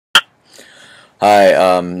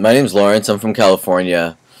Hi, my name's Lawrence. I'm from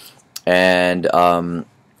California, and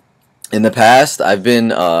in the past, I've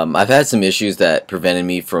had some issues that prevented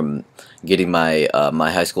me from getting my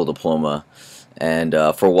high school diploma, and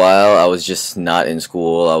for a while, I was just not in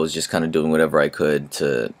school. I was just kind of doing whatever I could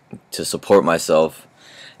to support myself,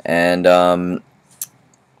 and the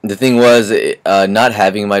thing was, not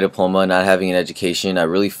having my diploma, not having an education, I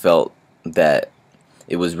really felt that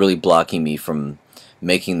it was really blocking me from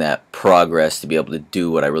making that progress to be able to do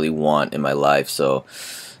what I really want in my life. So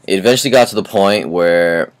it eventually got to the point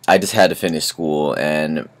where I just had to finish school,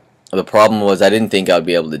 and the problem was I didn't think I would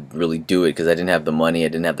be able to really do it because I didn't have the money, I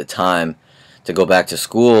didn't have the time to go back to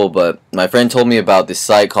school. But my friend told me about this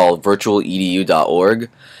site called virtualedu.org,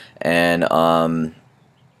 and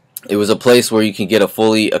it was a place where you can get a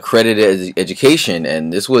fully accredited education,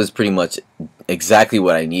 and this was pretty much exactly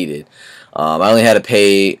what I needed. I only had to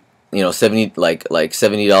pay, you know,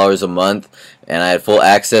 $70 a month, and I had full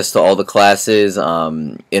access to all the classes,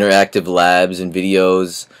 interactive labs and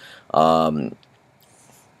videos. Um,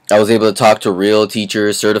 I was able to talk to real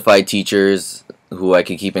teachers, certified teachers who I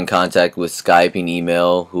could keep in contact with Skype and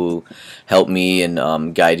email, who helped me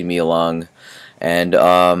and guided me along. And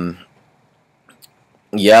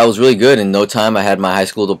yeah, it was really good. In no time, I had my high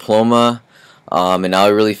school diploma, and now I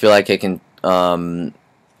really feel like I can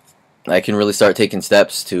really start taking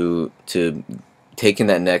steps to taking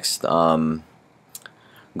that next going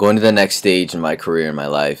to the next stage in my career in my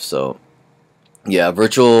life. So yeah,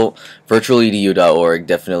 virtualedu.org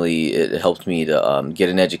definitely it helped me to get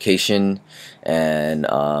an education, and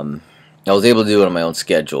I was able to do it on my own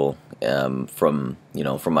schedule, from from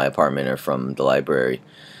my apartment or from the library,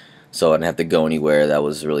 so I didn't have to go anywhere. That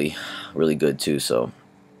was really good too. So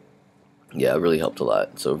yeah, it really helped a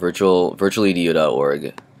lot. So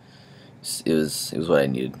virtualedu.org, it was what I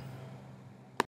needed.